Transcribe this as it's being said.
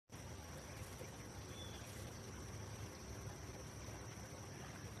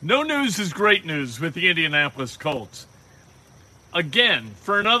No news is great news with the Indianapolis Colts. Again,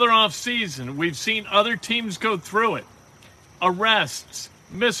 for another offseason, we've seen other teams go through it. Arrests,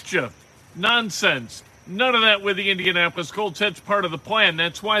 mischief, nonsense. None of that with the Indianapolis Colts. That's part of the plan.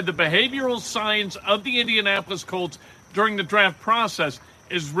 That's why the behavioral science of the Indianapolis Colts during the draft process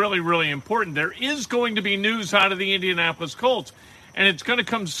is really, really important. There is going to be news out of the Indianapolis Colts, and it's going to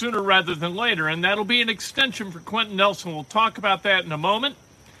come sooner rather than later, and that'll be an extension for Quenton Nelson. We'll talk about that in a moment.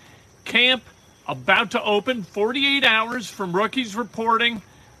 Camp about to open, 48 hours from rookies reporting.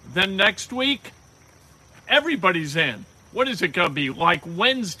 Then next week, everybody's in. What is it going to be? Like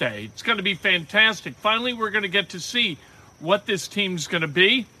Wednesday. It's going to be fantastic. Finally, we're going to get to see what this team's going to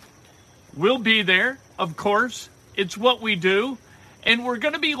be. We'll be there, of course. It's what we do. And we're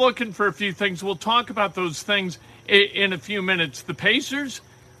going to be looking for a few things. We'll talk about those things in a few minutes. The Pacers,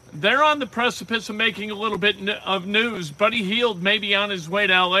 they're on the precipice of making a little bit of news. Buddy Hield may be on his way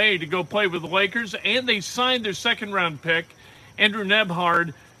to L.A. to go play with the Lakers, and they signed their second-round pick, Andrew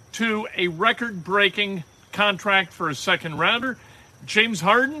Nembhard, to a record-breaking contract for a second-rounder. James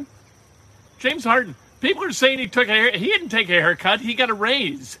Harden, people are saying he didn't take a haircut. He got a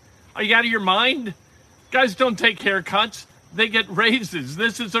raise. Are you out of your mind? Guys don't take haircuts. They get raises.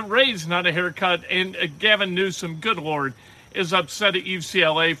 This is a raise, not a haircut. And Gavin Newsom, good Lord, is upset at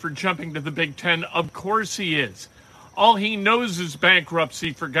UCLA for jumping to the Big Ten. Of course he is. All he knows is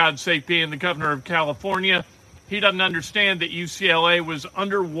bankruptcy, for God's sake, being the governor of California. He doesn't understand that UCLA was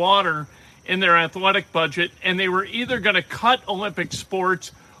underwater in their athletic budget, and they were either going to cut Olympic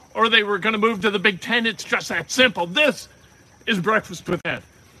sports or they were going to move to the Big Ten. It's just that simple. This is Breakfast with Ed.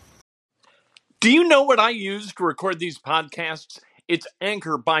 Do you know what I use to record these podcasts? It's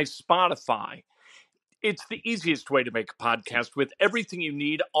Anchor by Spotify. It's the easiest way to make a podcast with everything you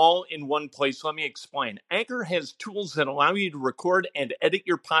need all in one place. Let me explain. Anchor has tools that allow you to record and edit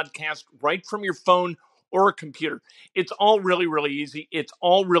your podcast right from your phone or a computer. It's all really, really easy. It's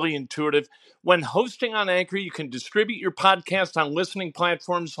all really intuitive. When hosting on Anchor, you can distribute your podcast on listening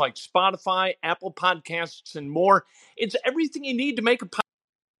platforms like Spotify, Apple Podcasts, and more. It's everything you need to make a podcast.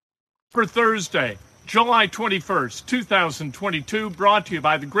 For Thursday, July 21st, 2022, brought to you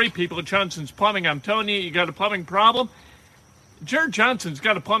by the great people at Johnson's Plumbing. I'm telling you, you got a plumbing problem? Jared Johnson's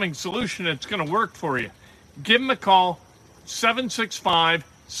got a plumbing solution that's going to work for you. Give him a call,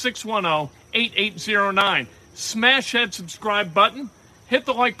 765-610-8809. Smash that subscribe button. Hit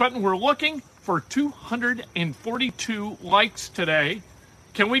the like button. We're looking for 242 likes today.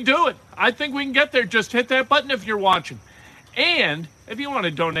 Can we do it? I think we can get there. Just hit that button if you're watching. And if you want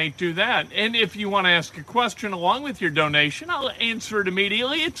to donate, do that. And if you want to ask a question along with your donation, I'll answer it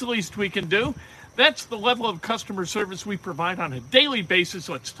immediately. It's the least we can do. That's the level of customer service we provide on a daily basis.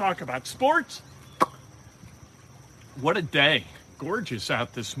 Let's talk about sports. What a day. Gorgeous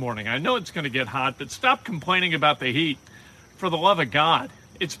out this morning. I know it's going to get hot, but stop complaining about the heat. For the love of God.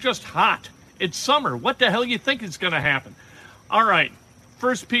 It's just hot. It's summer. What the hell you think is going to happen? All right.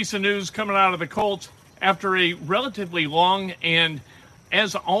 First piece of news coming out of the Colts. After a relatively long and,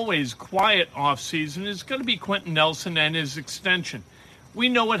 as always, quiet offseason, is going to be Quenton Nelson and his extension. We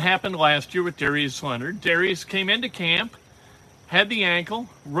know what happened last year with Darius Leonard. Darius came into camp, had the ankle,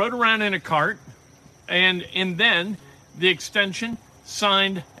 rode around in a cart, and then the extension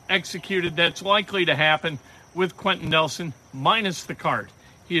signed, executed. That's likely to happen with Quenton Nelson minus the cart.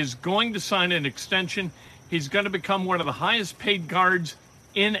 He is going to sign an extension. He's going to become one of the highest paid guards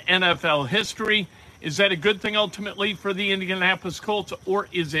in NFL history. Is that a good thing ultimately for the Indianapolis Colts, or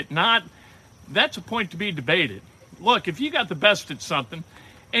is it not? That's a point to be debated. Look, if you got the best at something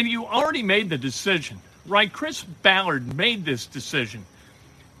and you already made the decision, right? Chris Ballard made this decision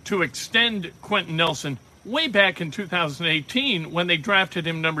to extend Quenton Nelson way back in 2018 when they drafted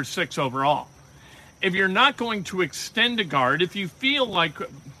him number 6 overall. If you're not going to extend a guard, if you feel like,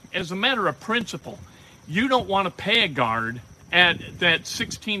 as a matter of principle, you don't want to pay a guard at that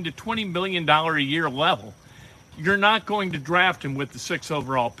 $16 to $20 million a year level, you're not going to draft him with the 6th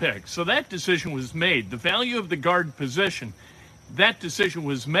overall pick. So that decision was made. The value of the guard position, that decision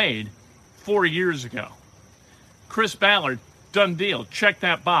was made 4 years ago. Chris Ballard, done deal. Check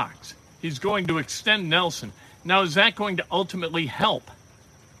that box. He's going to extend Nelson. Now, is that going to ultimately help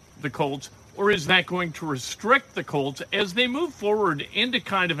the Colts, or is that going to restrict the Colts as they move forward into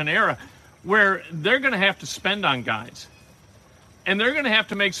kind of an era where they're going to have to spend on guys? And they're going to have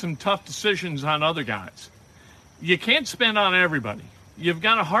to make some tough decisions on other guys. You can't spend on everybody. You've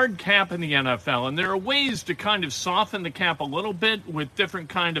got a hard cap in the NFL, and there are ways to kind of soften the cap a little bit with different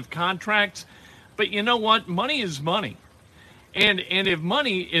kind of contracts. But you know what? Money is money. And if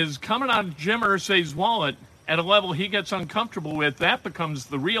money is coming out of Jim Irsay's wallet, at a level he gets uncomfortable with, that becomes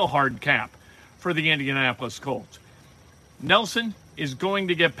the real hard cap for the Indianapolis Colts. Nelson is going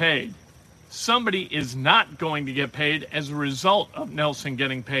to get paid. Somebody is not going to get paid as a result of Nelson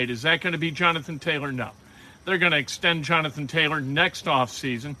getting paid. Is that going to be Jonathan Taylor? No. They're going to extend Jonathan Taylor next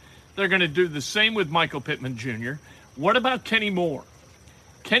offseason. They're going to do the same with Michael Pittman Jr. What about Kenny Moore?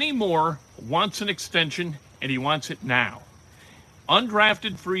 Kenny Moore wants an extension, and he wants it now.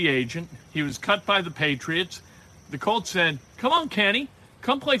 Undrafted free agent. He was cut by the Patriots. The Colts said, come on, Kenny,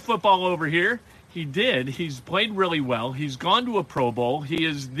 come play football over here. He did. He's played really well. He's gone to a Pro Bowl. He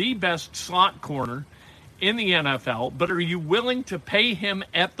is the best slot corner in the NFL. But are you willing to pay him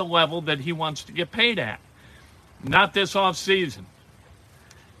at the level that he wants to get paid at? Not this offseason.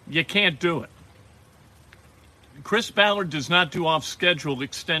 You can't do it. Chris Ballard does not do off-schedule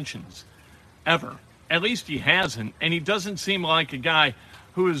extensions, ever. At least he hasn't. And he doesn't seem like a guy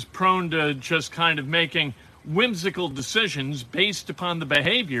who is prone to just kind of making whimsical decisions based upon the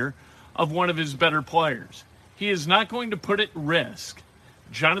behavior of one of his better players. He is not going to put at risk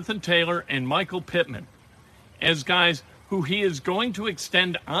Jonathan Taylor and Michael Pittman as guys who he is going to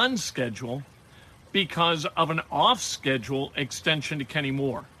extend on schedule because of an off-schedule extension to Kenny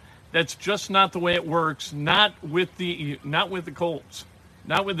Moore. That's just not the way it works, not with the Colts,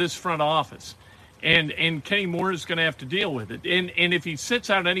 not with this front office. And Kenny Moore is going to have to deal with it. And if he sits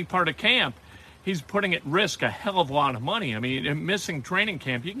out any part of camp, he's putting at risk a hell of a lot of money. I mean, missing training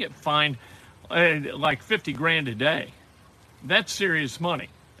camp, you can get fined like $50,000 a day. That's serious money.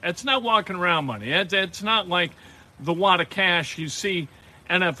 That's not walking around money. That's not like the wad of cash you see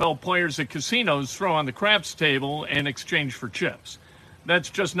NFL players at casinos throw on the craps table in exchange for chips. That's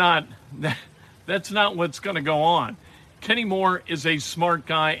just not that's not what's going to go on. Kenny Moore is a smart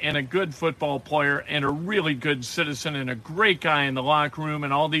guy and a good football player and a really good citizen and a great guy in the locker room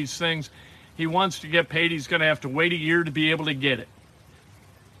and all these things. He wants to get paid. He's going to have to wait a year to be able to get it.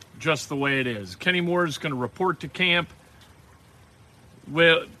 Just the way it is. Kenny Moore is going to report to camp.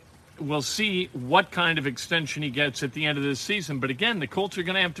 We'll see what kind of extension he gets at the end of this season. But again, the Colts are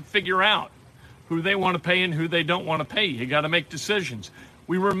going to have to figure out who they want to pay and who they don't want to pay. You got to make decisions.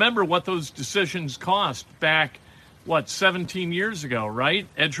 We remember what those decisions cost back, 17 years ago, right?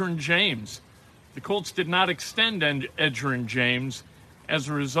 Edgerrin James. The Colts did not extend Edgerrin James. As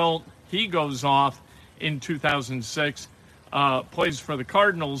a result, he goes off in 2006, plays for the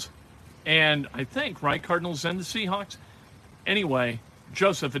Cardinals, and I think, right, Cardinals and the Seahawks? Anyway,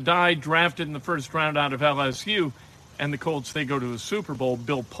 Joseph Adai, drafted in the first round out of LSU, and the Colts, they go to a Super Bowl.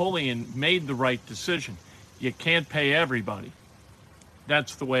 Bill Polian made the right decision. You can't pay everybody.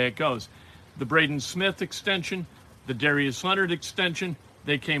 That's the way it goes. The Braden Smith extension, the Darius Leonard extension,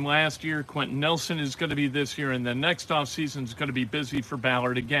 they came last year. Quentin Nelson is going to be this year, and the next offseason is going to be busy for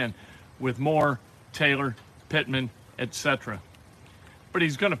Ballard again with Moore, Taylor, Pittman, etc. But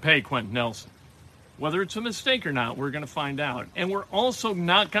he's going to pay Quentin Nelson. Whether it's a mistake or not, we're going to find out. And we're also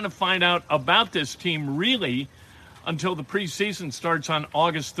not going to find out about this team really until the preseason starts on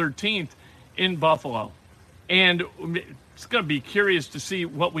August 13th in Buffalo. And it's going to be curious to see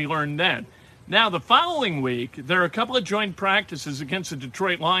what we learn then. Now, the following week, there are a couple of joint practices against the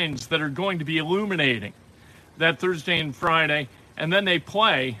Detroit Lions that are going to be illuminating that Thursday and Friday, and then they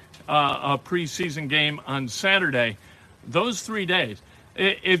play a preseason game on Saturday. Those 3 days.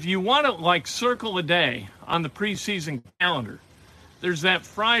 If you want to, circle a day on the preseason calendar, there's that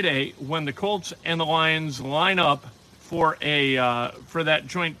Friday when the Colts and the Lions line up for that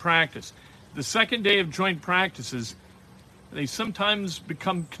joint practice. The second day of joint practices, they sometimes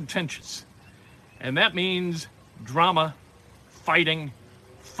become contentious. And that means drama, fighting,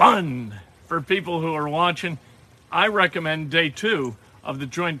 fun for people who are watching. I recommend day 2 of the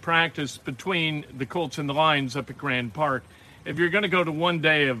joint practice between the Colts and the Lions up at Grand Park. If you're going to go to one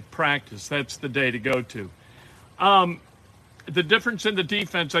day of practice, that's the day to go to. The difference in the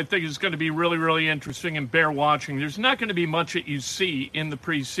defense, I think, is going to be really, really interesting and bear watching. There's not going to be much that you see in the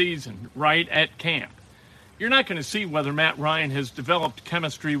preseason, right, at camp. You're not going to see whether Matt Ryan has developed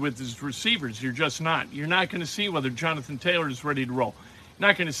chemistry with his receivers. You're just not. You're not going to see whether Jonathan Taylor is ready to roll. You're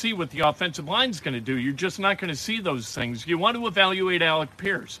not going to see what the offensive line's going to do. You're just not going to see those things. You want to evaluate Alec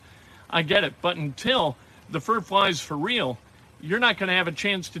Pierce. I get it. But until the fur flies for real, you're not going to have a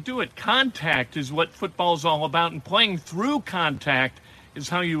chance to do it. Contact is what football's all about, and playing through contact is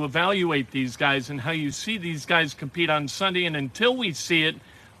how you evaluate these guys and how you see these guys compete on Sunday. And until we see it,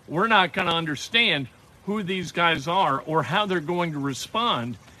 we're not going to understand who these guys are or how they're going to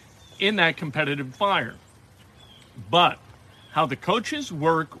respond in that competitive fire. But how the coaches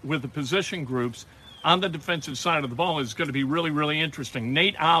work with the position groups on the defensive side of the ball is going to be really, really interesting.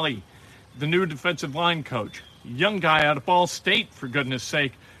 Nate Ollie the new defensive line coach. Young guy out of Ball State, for goodness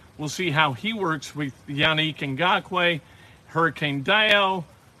sake. We'll see how he works with Yannick Ngakoue, Hurricane Dio,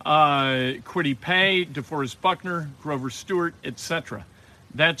 Kwity Paye, DeForest Buckner, Grover Stewart, etc.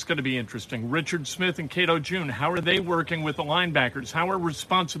 That's going to be interesting. Richard Smith and Cato June, how are they working with the linebackers? How are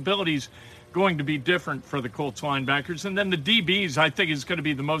responsibilities going to be different for the Colts linebackers? And then the DBs, I think, is going to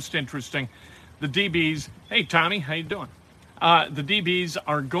be the most interesting. The DBs, hey, Tommy, how you doing? The DBs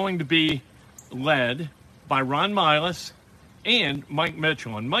are going to be led by Ron Miles and Mike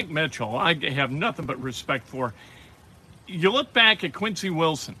Mitchell. And Mike Mitchell, I have nothing but respect for. You look back at Quincy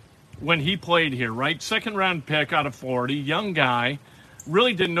Wilson when he played here, right? Second-round pick out of Florida, young guy,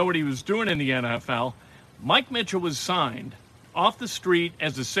 really didn't know what he was doing in the NFL. Mike Mitchell was signed off the street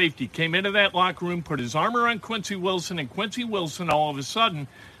as a safety, came into that locker room, put his arm around Quincy Wilson, and Quincy Wilson all of a sudden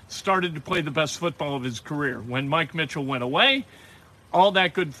started to play the best football of his career. When Mike Mitchell went away, all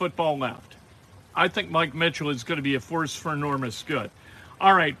that good football left. I think Mike Mitchell is going to be a force for enormous good.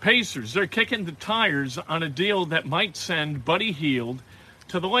 All right, Pacers, they're kicking the tires on a deal that might send Buddy Hield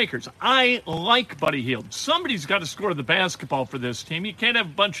to the Lakers. I like Buddy Hield. Somebody's got to score the basketball for this team. You can't have a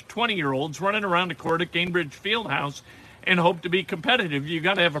bunch of 20-year-olds running around the court at Gainbridge Fieldhouse and hope to be competitive. You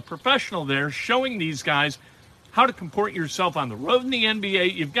got to have a professional there showing these guys how to comport yourself on the road in the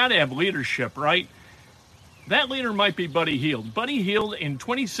NBA. You've got to have leadership, right? That leader might be Buddy Hield. Buddy Hield, in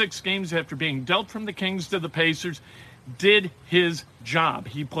 26 games after being dealt from the Kings to the Pacers, did his job.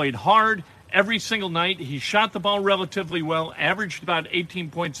 He played hard every single night. He shot the ball relatively well, averaged about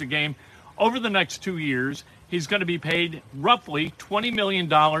 18 points a game. Over the next 2 years, he's going to be paid roughly $20 million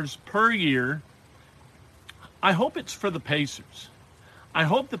per year. I hope it's for the Pacers. I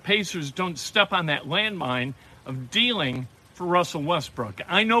hope the Pacers don't step on that landmine of dealing for Russell Westbrook.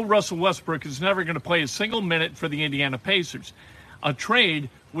 I know Russell Westbrook is never going to play a single minute for the Indiana Pacers. A trade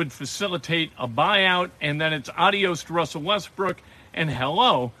would facilitate a buyout, and then it's adios to Russell Westbrook and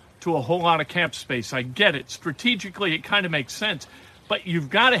hello to a whole lot of cap space. I get it. Strategically, it kind of makes sense. But you've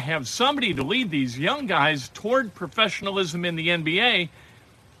got to have somebody to lead these young guys toward professionalism in the NBA.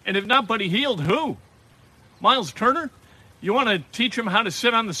 And if not Buddy Hield, who? Miles Turner? You want to teach him how to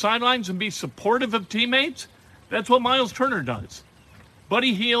sit on the sidelines and be supportive of teammates? That's what Miles Turner does.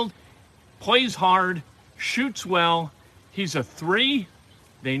 Buddy Hield plays hard, shoots well. He's a 3.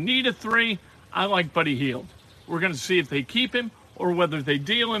 They need a 3. I like Buddy Hield. We're going to see if they keep him or whether they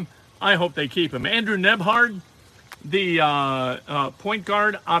deal him. I hope they keep him. Andrew Nebhard, the point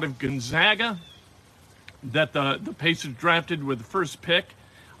guard out of Gonzaga that the Pacers drafted with the first pick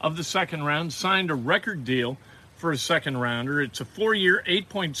of the second round, signed a record deal for a second rounder. It's a 4-year,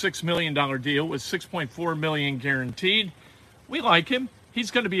 $8.6 million deal with $6.4 million guaranteed. We like him.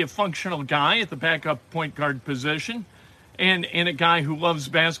 He's going to be a functional guy at the backup point guard position and a guy who loves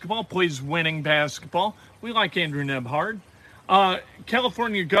basketball, plays winning basketball. We like Andrew Nebhard.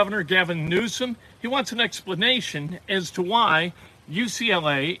 California Governor Gavin Newsom, he wants an explanation as to why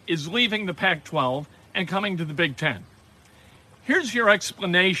UCLA is leaving the Pac-12 and coming to the Big Ten. Here's your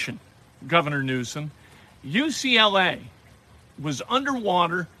explanation, Governor Newsom. UCLA was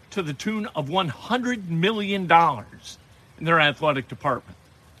underwater to the tune of $100 million in their athletic department.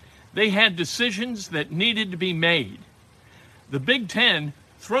 They had decisions that needed to be made. The Big Ten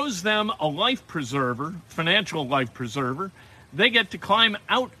throws them a life preserver, financial life preserver. They get to climb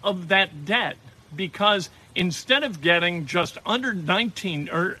out of that debt because instead of getting just under 19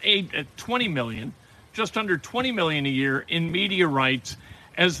 or 20 million, just under 20 million a year in media rights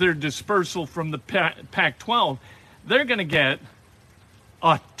as their dispersal from the Pac-12, they're going to get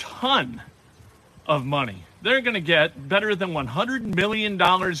a ton of money. They're going to get better than $100 million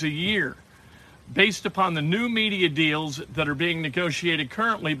a year based upon the new media deals that are being negotiated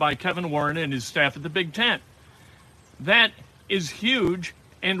currently by Kevin Warren and his staff at the Big Ten. That is huge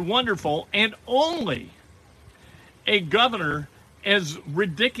and wonderful, and only a governor as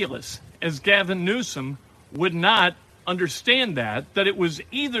ridiculous as Gavin Newsom would not understand that it was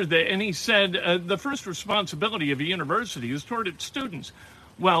either and he said the first responsibility of a university is toward its students.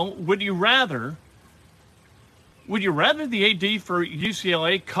 Well, would you rather the AD for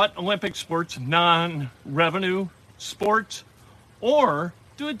UCLA cut Olympic sports, non-revenue sports, or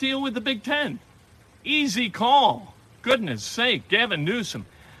do a deal with the Big Ten? Easy call. Goodness sake, Gavin Newsom,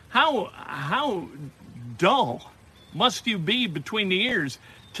 how dull must you be between the ears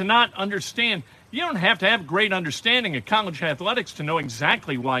to not understand? You don't have to have great understanding of college athletics to know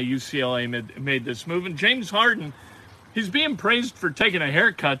exactly why UCLA made this move. And James Harden, he's being praised for taking a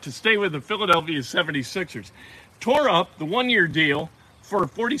haircut to stay with the Philadelphia 76ers. Tore up the 1-year deal for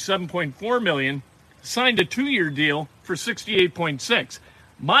 $47.4 million, signed a 2-year deal for $68.6.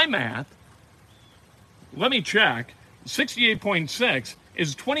 My math Let me check. 68.6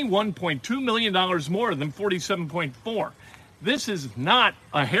 is $21.2 million more than 47.4. This is not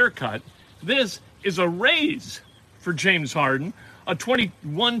a haircut. This is a raise for James Harden, a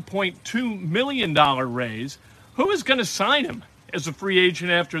 $21.2 million raise. Who is going to sign him as a free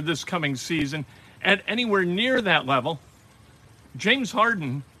agent after this coming season at anywhere near that level? James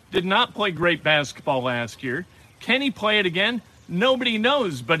Harden did not play great basketball last year. Can he play it again? Nobody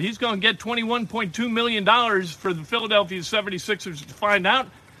knows, but he's going to get $21.2 million for the Philadelphia 76ers to find out.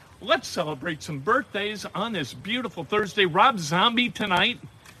 Let's celebrate some birthdays on this beautiful Thursday. Rob Zombie tonight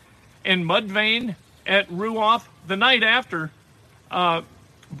and Mudvayne at Ruoff the night after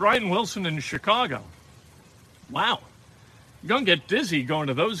Brian Wilson in Chicago. Wow. You're going to get dizzy going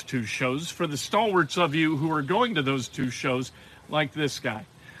to those two shows for the stalwarts of you who are going to those two shows like this guy.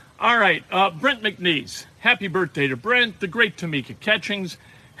 All right, Brent McNeese. Happy birthday to Brent. The great Tamika Catchings.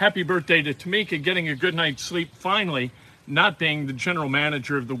 Happy birthday to Tamika, getting a good night's sleep finally, not being the general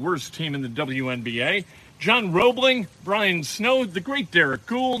manager of the worst team in the WNBA. John Roebling, Brian Snow, the great Derek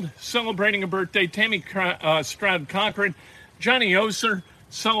Gould, celebrating a birthday. Tammy Stroud-Cochran, Johnny Oser,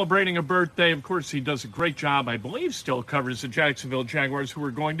 celebrating a birthday. Of course, he does a great job, I believe, still covers the Jacksonville Jaguars, who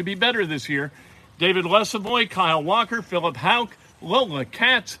are going to be better this year. David Lesavoy, Kyle Walker, Philip Hauk, Lola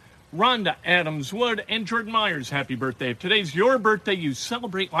Katz, Rhonda Adams-Wood, and Jordan Myers. Happy birthday. If today's your birthday, you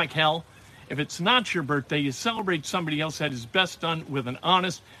celebrate like hell. If it's not your birthday, you celebrate somebody else that is best done with an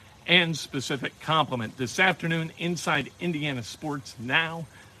honest and specific compliment. This afternoon, Inside Indiana Sports Now.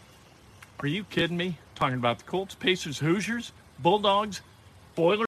 Are you kidding me? Talking about the Colts, Pacers, Hoosiers, Bulldogs, Boilers.